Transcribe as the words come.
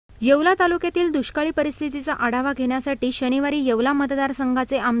येवला तालुक्यातील दुष्काळी परिस्थितीचा आढावा घेण्यासाठी शनिवारी येवला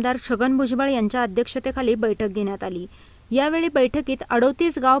मतदारसंघाचे आमदार छगन भुजबळ यांच्या अध्यक्षतेखाली बैठक घेण्यात आली। यावेळी बैठकीत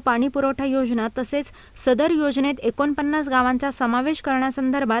 38 गाव पाणी पुरवठा योजना तसेच सदर योजनेत 49 गावांचा समावेश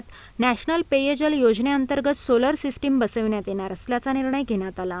करण्यासंदर्भात नॅशनल पेयजल योजनेअंतर्गत सोलर सिस्टीम बसविण्यात येणार असल्याचा निर्णय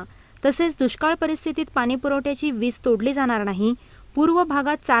घेण्यात आला। तसेच दुष्काळ परिस्थितीत पाणी पुरवठ्याची वीज तोडली जाणार नाही। पूर्व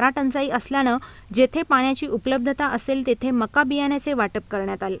भागात चारा टंचाई असल्याने जेथे पाण्याची उपलब्धता असेल तेथे मका बियाण्याचे वाटप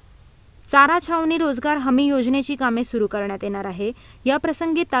करण्यात आले। चारा छावणी रोजगार हमी योजनेची कामे सुरू करण्यात येणार आहे। या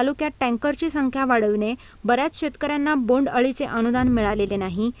प्रसंगी तालुक्यात टँकरची संख्या वाढविणे, बऱ्याच शेतकऱ्यांना बोंड अळीचे अनुदान मिळालेले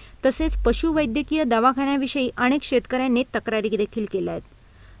नाही, तसेच पशुवैद्यकीय दवाखान्याविषयी अनेक शेतकऱ्यांनी तक्रारी देखील केल्या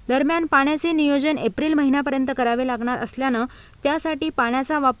आहेत। दरम्यान पाण्याचे नियोजन एप्रिल महिन्यापर्यंत करावे लागणार असल्याने त्यासाठी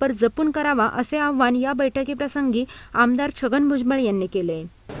पाण्याचा वापर जपून करावा असे आवाहन या बैठकीप्रसंगी आमदार छगन भुजबळ यांनी केले।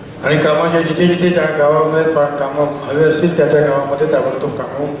 आणि कामाच्या जिथे गावामध्ये कामं हवे असतील त्या गावामध्ये ताबडतोब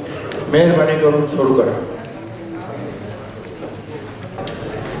कामं मेहरबानी करून सुरू करा।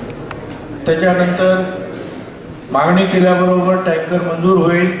 त्याच्यानंतर मागणी केल्याबरोबर टँकर मंजूर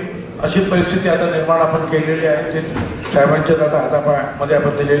होईल अशी परिस्थिती आता निर्माण आपण केलेली आहे। ते साहेबांच्या आता हातामध्ये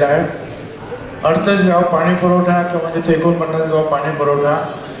आपण दिलेलं आहे। 38 गाव पाणी पुरवठा किंवा म्हणजे 49 गाव पाणी पुरवठा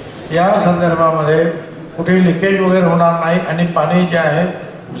या संदर्भामध्ये कुठेही लिकेज वगैरे होणार नाही आणि पाणी जे आहे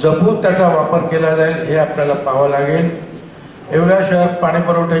जपून त्याचा वापर केला जाईल हे आपल्याला पाहावं लागेल। एवढ्या शहरात पाणी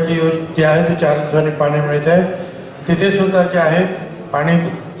पुरवठ्याची जी आहे ती 4 दिवसांनी पाणी मिळत आहे, तिथे सुद्धा जे आहे पाणी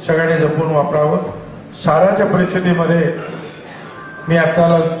सगळ्यांनी जपून वापरावं। साराच्या परिस्थितीमध्ये मी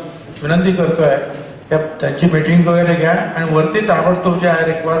आपल्याला विनंती करतोय त्यांची मीटिंग वगैरे घ्या आणि वरती ताबडतोब जे आहे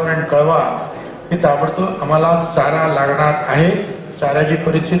रिक्वायरमेंट कळवा की ताबडतोब आम्हाला चारा लागणार आहे, चाऱ्याची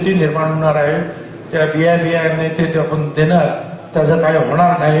परिस्थिती निर्माण होणार आहे, त्या बियाणे ते आपण देणार, त्याचं काय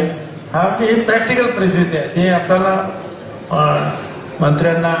होणार नाही। हा ही प्रॅक्टिकल परिस्थिती आहे, ते आपल्याला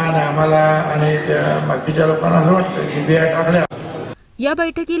मंत्र्यांना आणि आम्हाला आणि बाकीच्या लोकांना असं वाटतं की बिया टाकल्या। या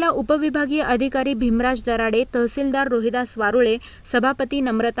बैठकीला उपविभागीय अधिकारी भीमराज दराडे, तहसीलदार रोहिदास वारुळे, सभापती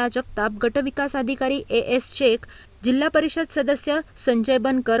नम्रता जगताप, गटविकास अधिकारी एस शेख, जिल्हा परिषद सदस्य संजय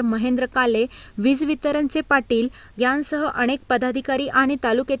बनकर, महेंद्र काले, वीज वितरणचे पाटील यांसह अनेक पदाधिकारी आणि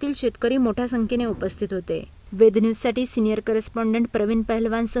तालुक्यातील शेतकरी मोठ्या संख्येने उपस्थित होते। वेद न्यूजसाठी senior करेस्पॉन्डंट Pravin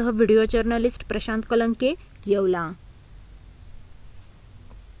पहलवानसह video journalist Prashant कलंके, Yeola.